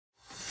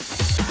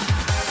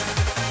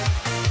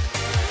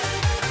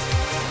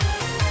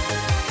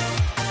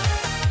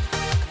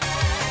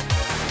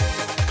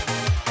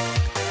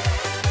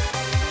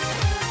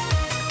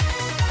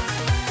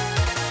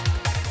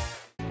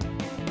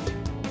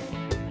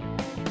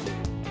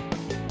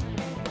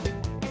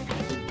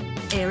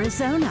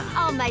Arizona.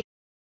 I'll make.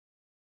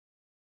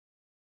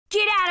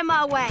 Get out of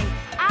my way!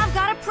 I've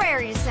got a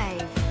prairie to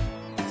save.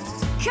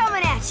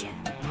 Coming at you.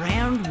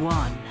 Round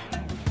 1.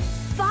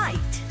 Fight!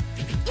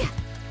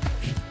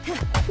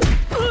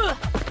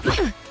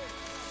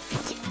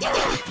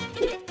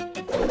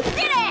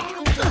 Get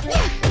out! Come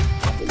here!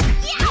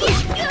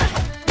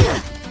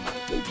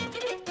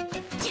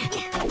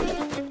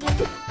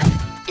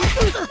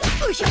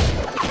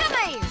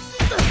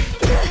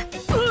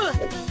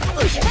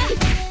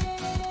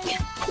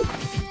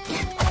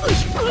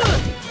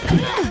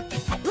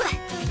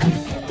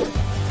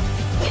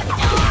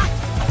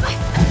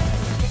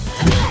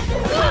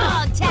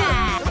 Dog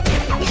time!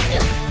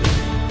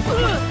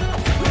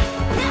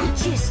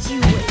 Just you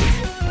wait.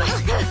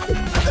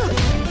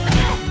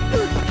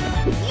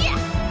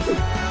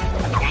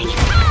 Dang it!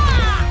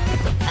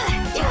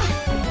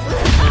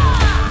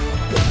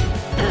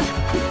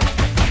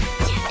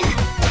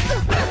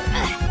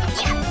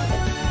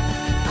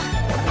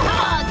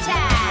 Dog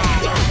time!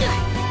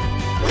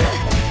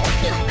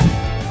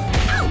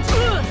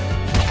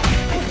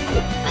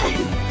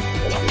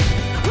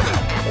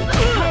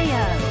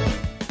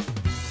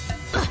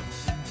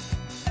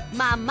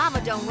 My mama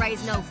don't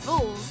raise no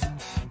fools.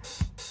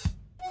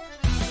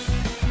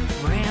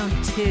 Round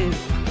 2.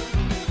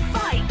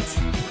 Fight!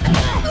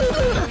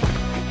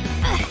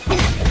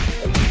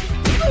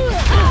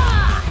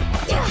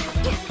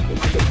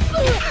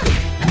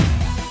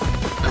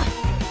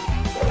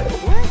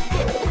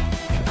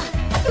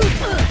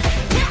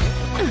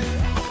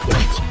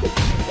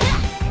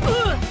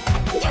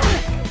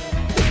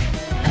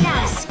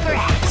 Not a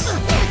scratch.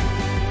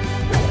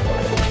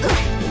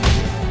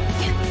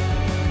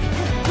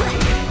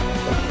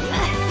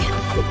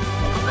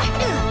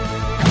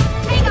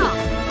 Hang on.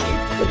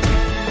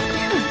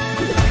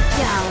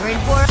 Y'all in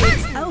for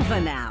It's over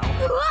now.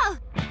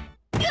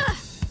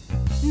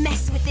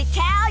 Mess with the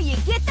cow, you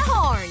get the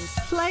horns.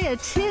 Player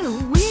 2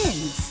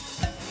 wins.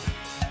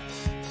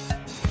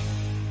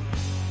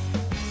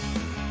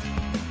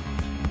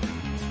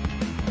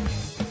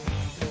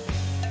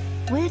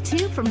 Where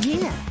to from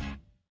here?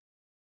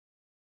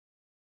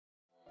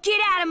 Get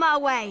out of my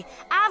way.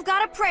 I've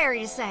got a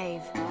prairie to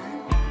save.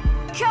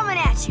 Coming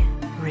at you.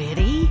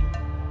 Ready?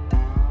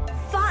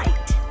 Fight!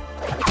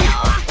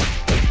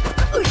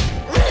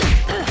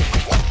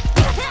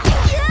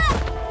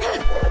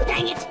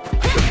 Dang it.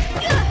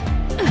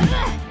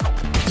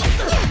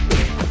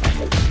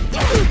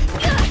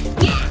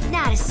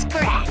 Not a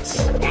scratch.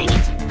 Dang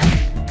it.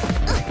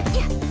 Come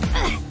here.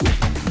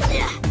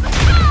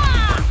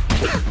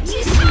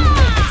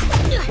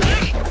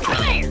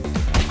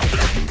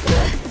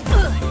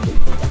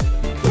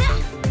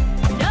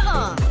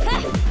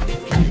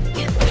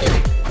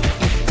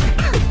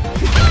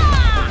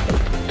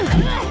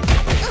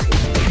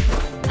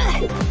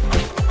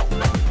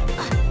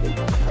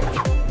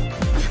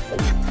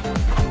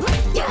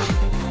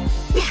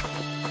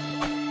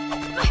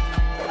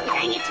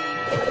 Dang it.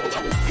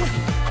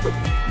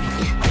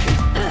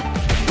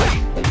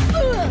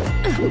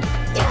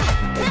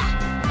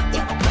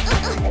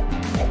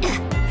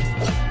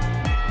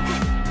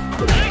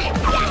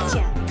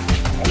 Gotcha.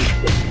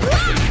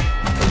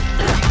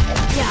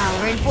 Y'all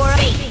are in for a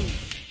beating.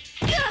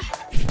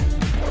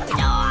 Get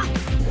down.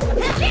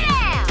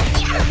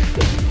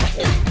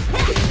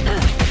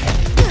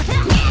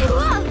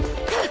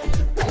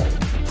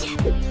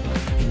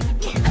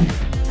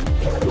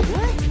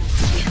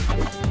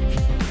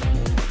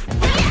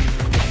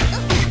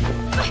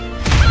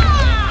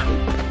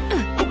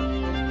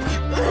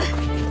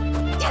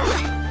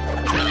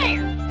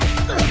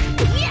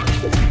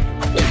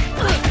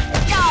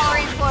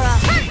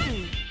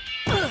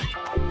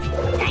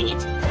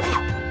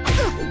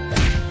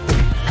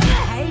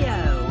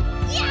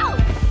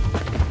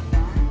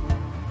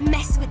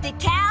 Mess with the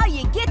cow,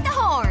 you get the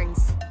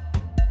horns.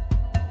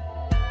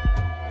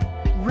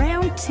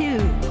 Round 2.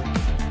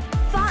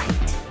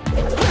 Fight!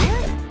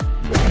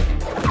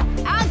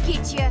 I'll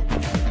get you.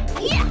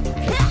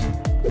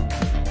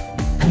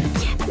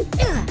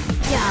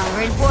 Y'all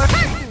are in for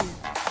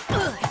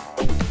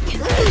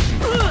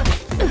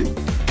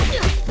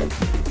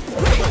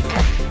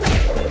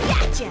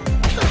gotcha.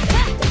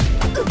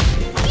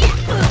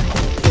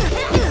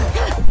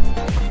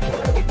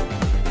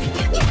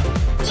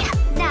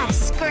 Not a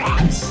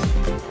scratch.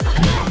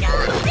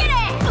 Get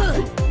it!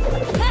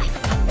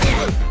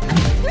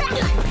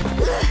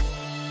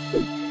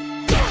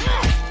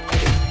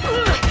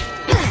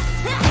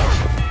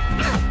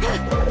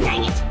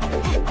 Dang it!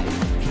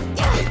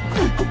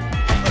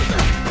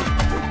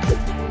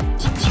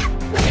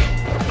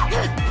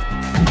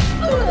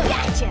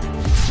 Gotcha!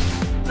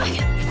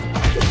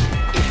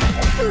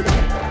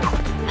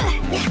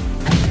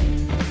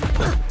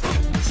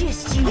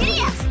 Just you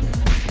idiot!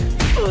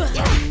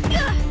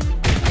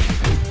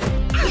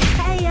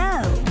 KO!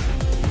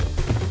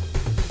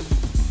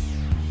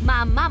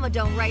 My mama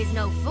don't raise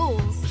no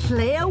fools.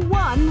 Player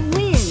 1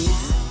 wins.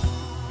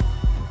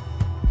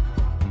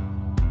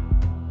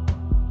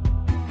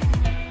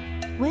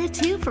 Where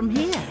to from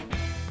here?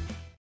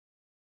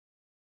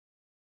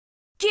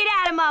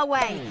 of my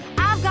way.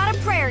 I've got a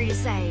prairie to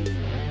save.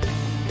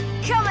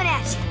 Coming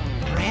at you.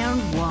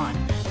 Round 1.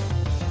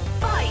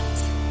 Fight!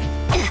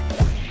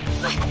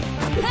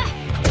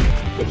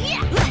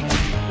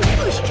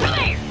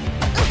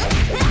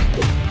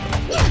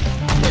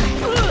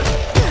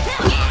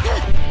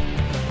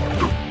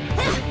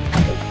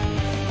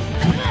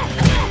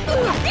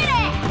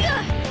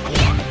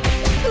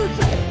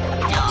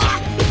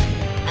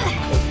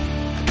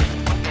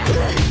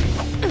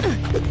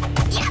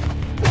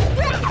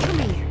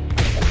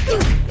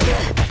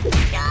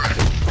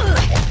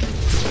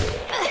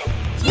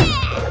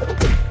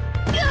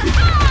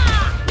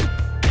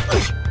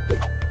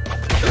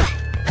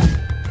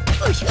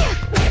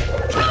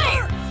 Come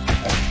here.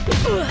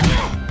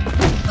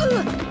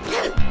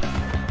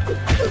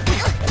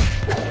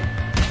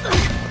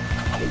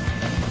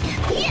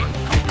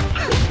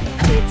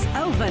 It's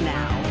over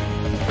now.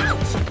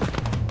 Ouch!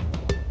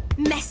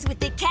 Mess with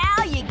the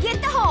cow, you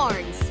get the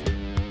horns.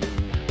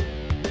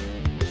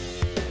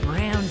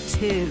 Round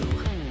 2.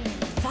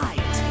 Fight!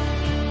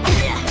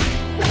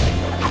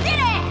 Sit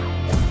down!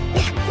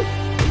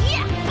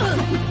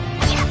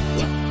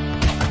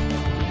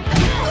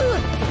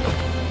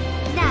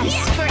 Not a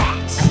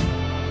scratch.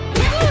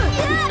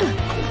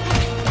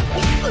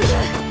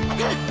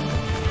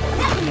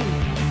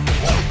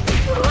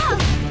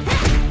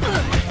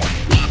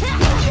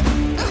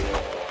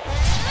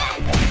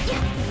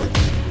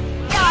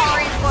 Y'all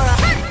in for a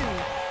hurtin'.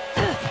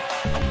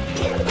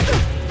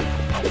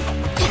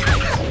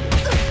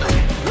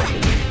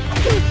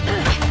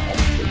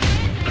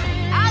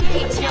 I'll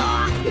get you.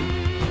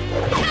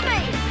 Come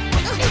here.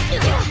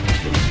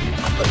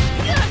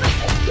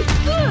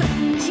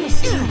 Just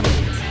you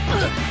wait.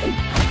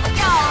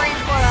 Y'all in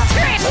for a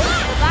trip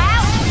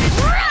about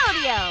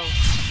rodeo.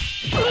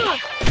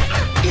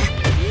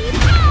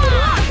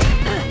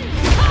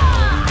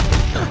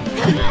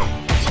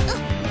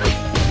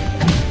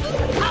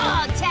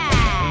 Hog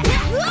tie.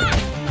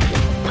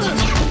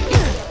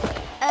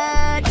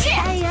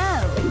 KO!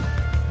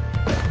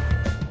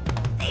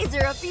 These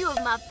are a few of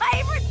my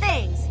favorite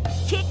things.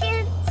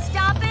 Kicking,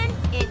 stomping,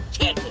 and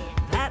kicking.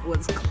 That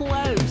was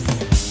close.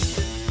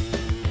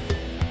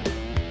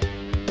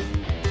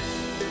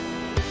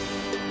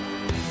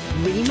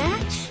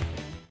 Rematch?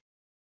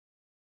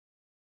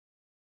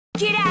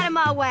 Get out of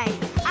my way.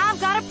 I've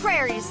got a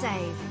prairie to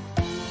save.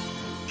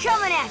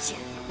 Coming at you.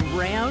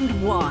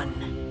 Round 1.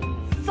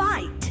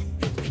 Fight!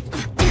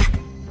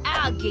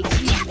 I'll get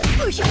you.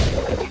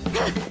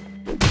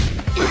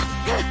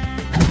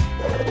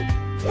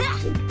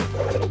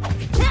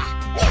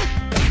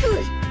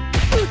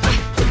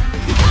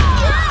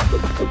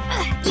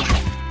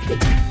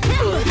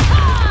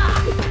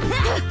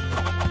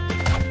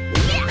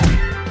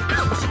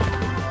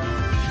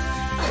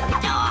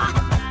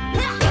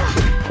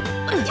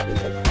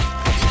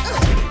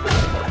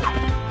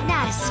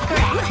 Not a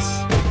scratch.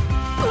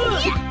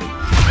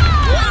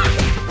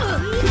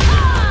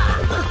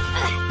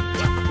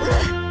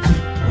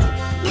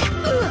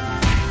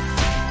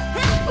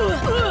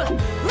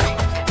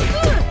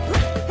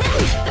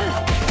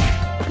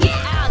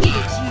 I'll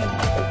get you.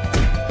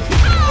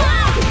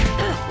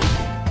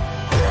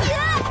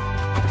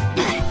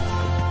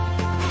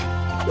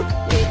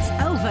 It's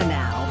over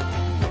now.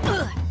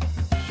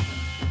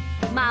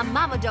 My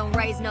mama don't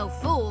raise no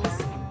fools.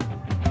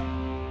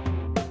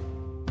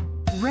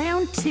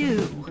 Round 2.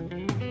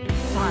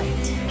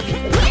 Fight!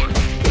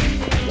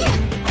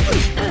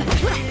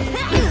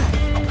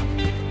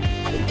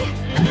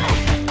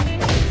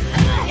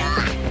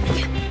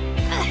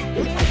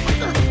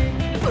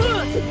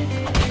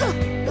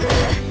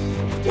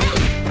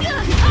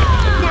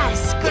 Not a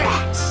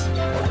scratch.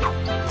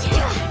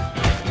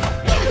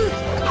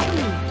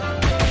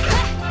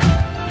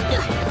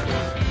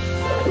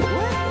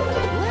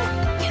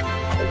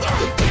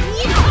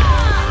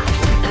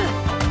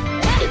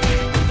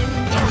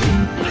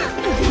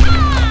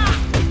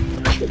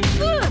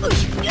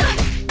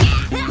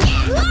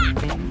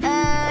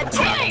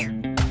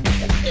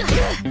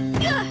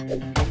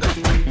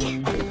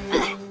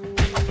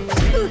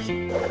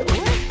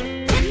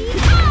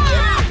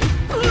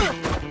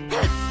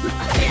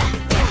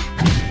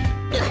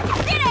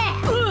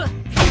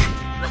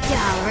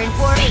 Y'all in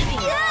for it.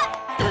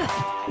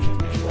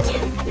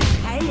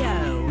 KO!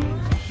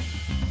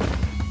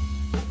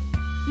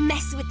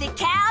 Mess with the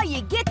cow,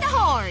 you get the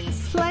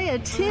horns. Player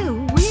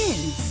 2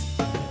 wins.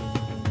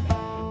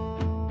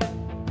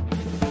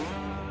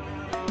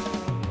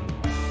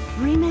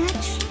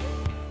 Rematch?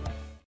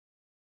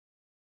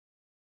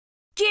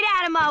 Get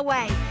out of my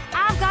way.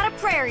 I've got a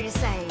prairie to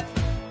save.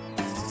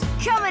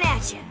 Coming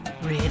at you.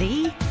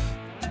 Ready?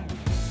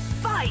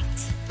 Fight!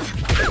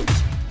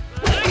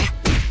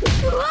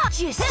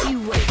 Just you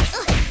wait.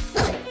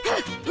 Sit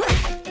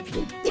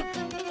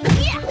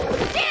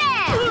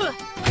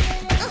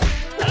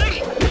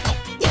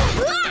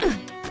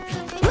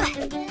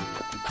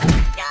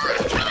down.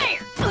 Come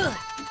here.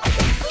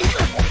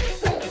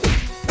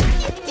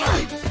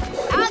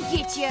 I'll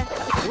get you.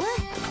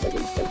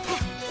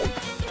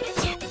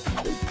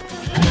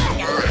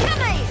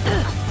 Come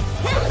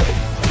here.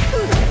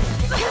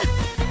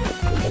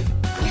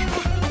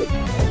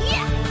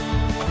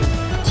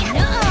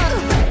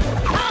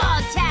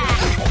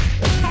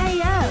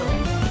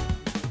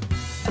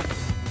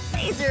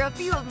 These are a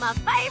few of my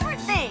favorite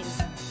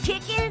things.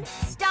 Kicking,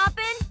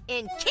 stomping,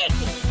 and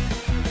kicking.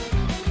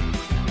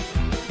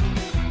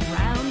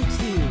 Round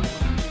 2.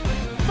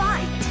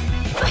 Fight!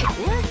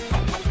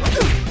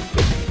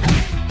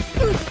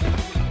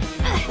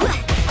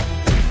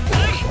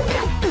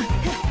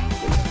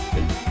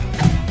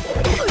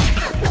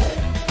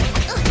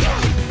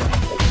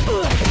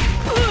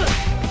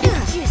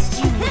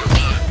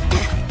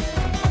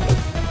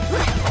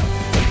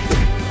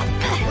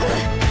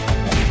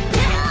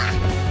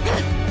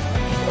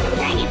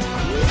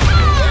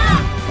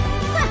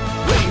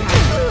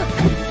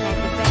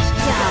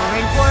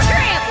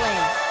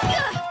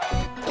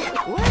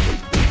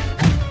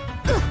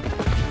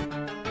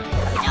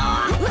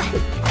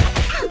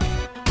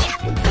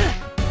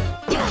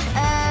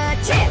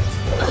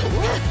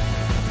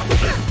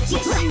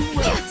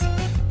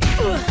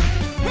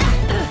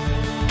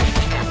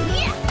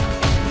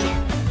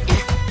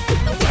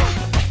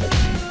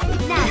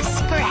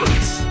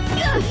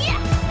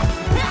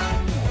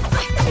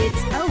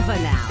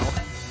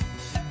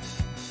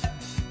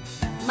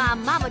 My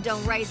mama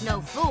don't raise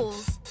no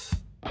fools.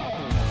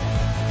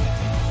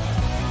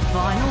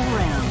 Final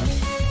round.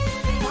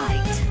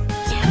 Fight!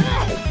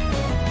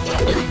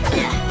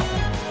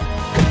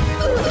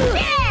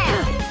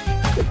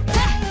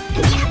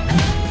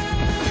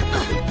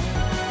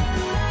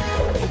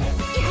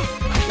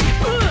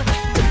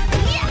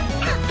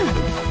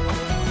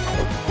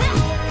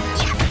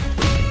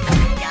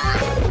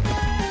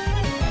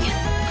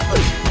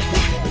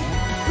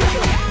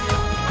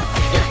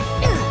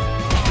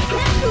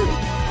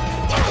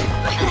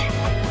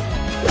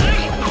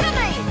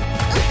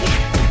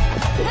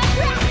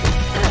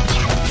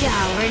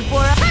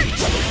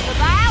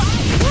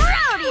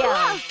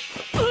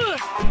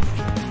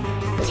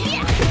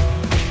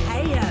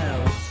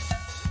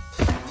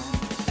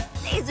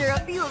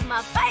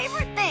 My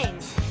favorite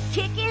things.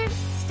 Kicking,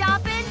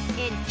 stomping,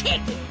 and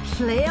kicking.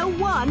 Player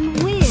 1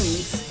 wins.